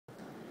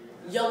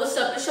Yo, what's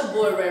up? It's your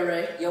boy Ray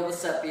Ray. Yo,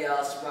 what's up, y'all?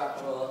 It's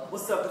Rock'n'Roll.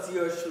 What's up? It's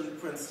yours truly,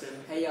 Princeton.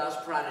 Hey, y'all,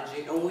 it's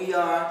Prodigy. And we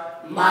are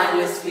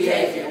Mindless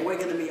Behavior. And we're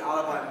going to meet all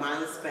of our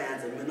mindless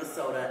fans in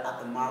Minnesota at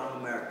the Mall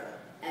of America.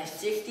 At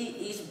 60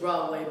 East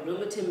Broadway,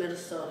 Bloomington,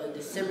 Minnesota,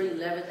 December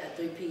 11th at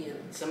 3 p.m.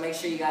 So make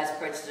sure you guys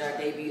purchase our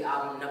debut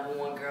album, Number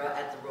One Girl,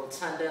 at the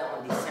Rotunda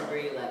on December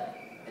 11th.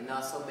 And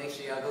also make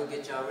sure y'all go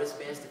get y'all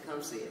wristbands to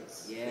come see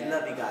us. We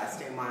love you guys.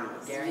 Stay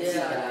mindless. Guarantee,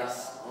 Yeah.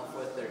 guys. On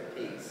 4/3.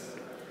 Peace.